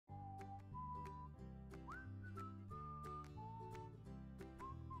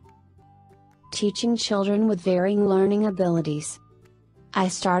Teaching children with varying learning abilities. I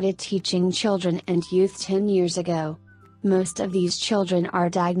started teaching children and youth 10 years ago. Most of these children are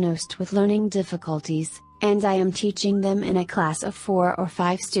diagnosed with learning difficulties, and I am teaching them in a class of 4 or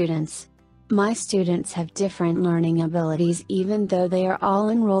 5 students. My students have different learning abilities even though they are all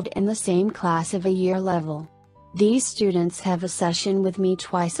enrolled in the same class of a year level. These students have a session with me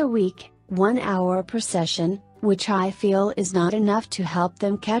twice a week, 1 hour per session, which I feel is not enough to help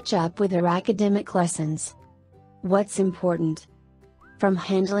them catch up with their academic lessons. What's important? From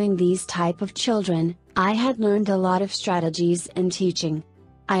handling these type of children, I had learned a lot of strategies in teaching.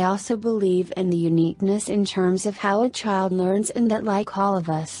 I also believe in the uniqueness in terms of how a child learns and that, like all of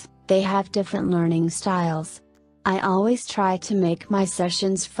us, they have different learning styles. I always try to make my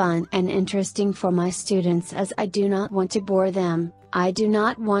sessions fun and interesting for my students, as I do not want to bore them. I do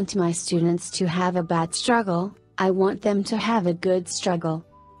not want my students to have a bad struggle, I want them to have a good struggle.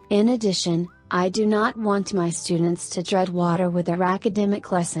 In addition, I do not want my students to tread water with their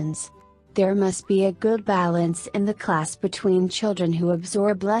academic lessons. There must be a good balance in the class between children who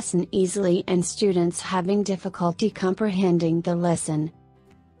absorb lesson easily and students having difficulty comprehending the lesson.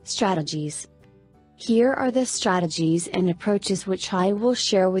 Strategies. Here are the strategies and approaches which I will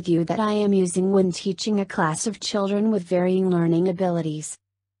share with you that I am using when teaching a class of children with varying learning abilities.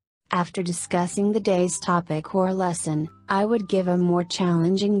 After discussing the day's topic or lesson, I would give a more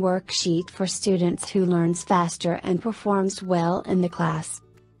challenging worksheet for students who learns faster and performs well in the class.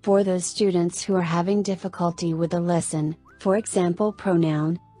 For those students who are having difficulty with a lesson, for example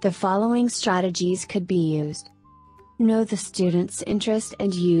pronoun, the following strategies could be used. Know the student's interest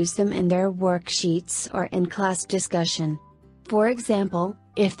and use them in their worksheets or in class discussion. For example,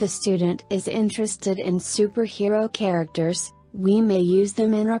 if the student is interested in superhero characters, we may use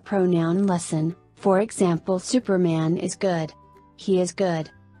them in our pronoun lesson, for example Superman is good, he is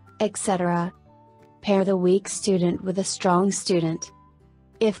good, etc. Pair the weak student with a strong student.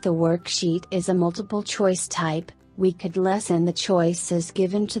 If the worksheet is a multiple choice type, we could lessen the choices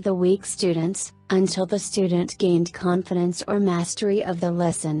given to the weak students, until the student gained confidence or mastery of the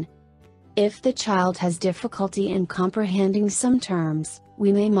lesson. If the child has difficulty in comprehending some terms,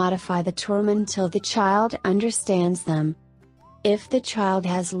 we may modify the term until the child understands them. If the child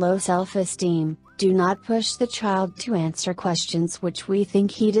has low self-esteem, do not push the child to answer questions which we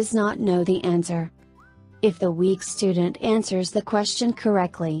think he does not know the answer. If the weak student answers the question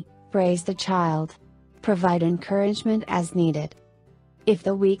correctly, praise the child. Provide encouragement as needed. If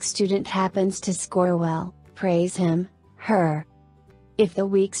the weak student happens to score well, praise him, her. If the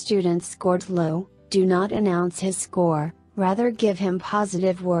weak student scored low, do not announce his score, rather give him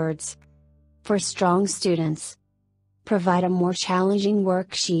positive words. For strong students, provide a more challenging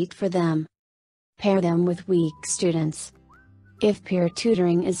worksheet for them. Pair them with weak students. If peer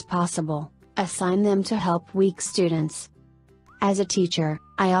tutoring is possible, assign them to help weak students. As a teacher,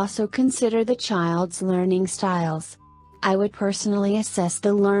 I also consider the child's learning styles. I would personally assess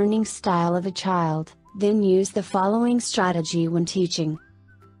the learning style of a child, then use the following strategy when teaching.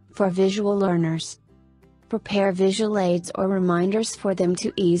 For visual learners, prepare visual aids or reminders for them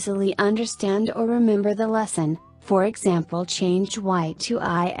to easily understand or remember the lesson, for example change white to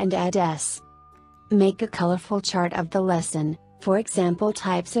I and add S. Make a colorful chart of the lesson, for example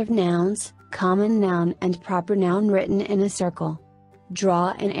types of nouns, common noun and proper noun written in a circle.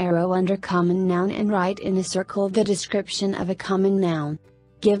 Draw an arrow under common noun and write in a circle the description of a common noun.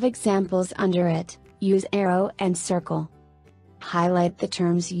 Give examples under it, use arrow and circle. Highlight the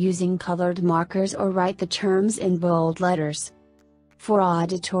terms using colored markers or write the terms in bold letters. For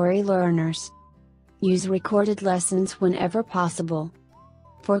auditory learners, use recorded lessons whenever possible.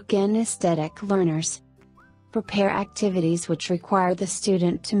 For kinesthetic learners, prepare activities which require the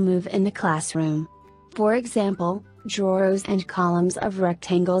student to move in the classroom. For example, draw rows and columns of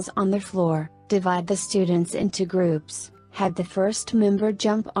rectangles on the floor, divide the students into groups, have the first member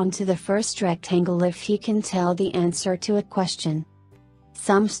jump onto the first rectangle if he can tell the answer to a question.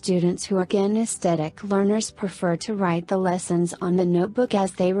 Some students who are kinesthetic learners prefer to write the lessons on the notebook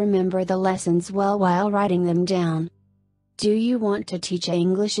as they remember the lessons well while writing them down. Do you want to teach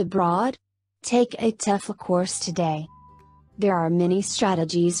English abroad? Take a TEFL course today. There are many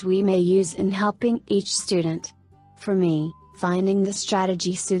strategies we may use in helping each student. For me, finding the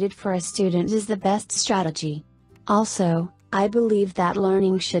strategy suited for a student is the best strategy. Also, I believe that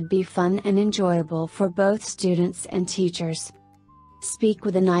learning should be fun and enjoyable for both students and teachers. Speak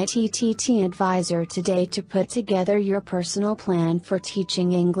with an ITTT advisor today to put together your personal plan for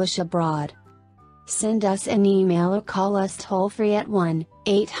teaching English abroad. Send us an email or call us toll-free at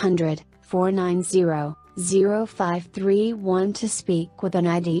 1-800-490-00 0531 to speak with an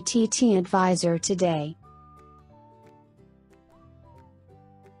ITTT advisor today.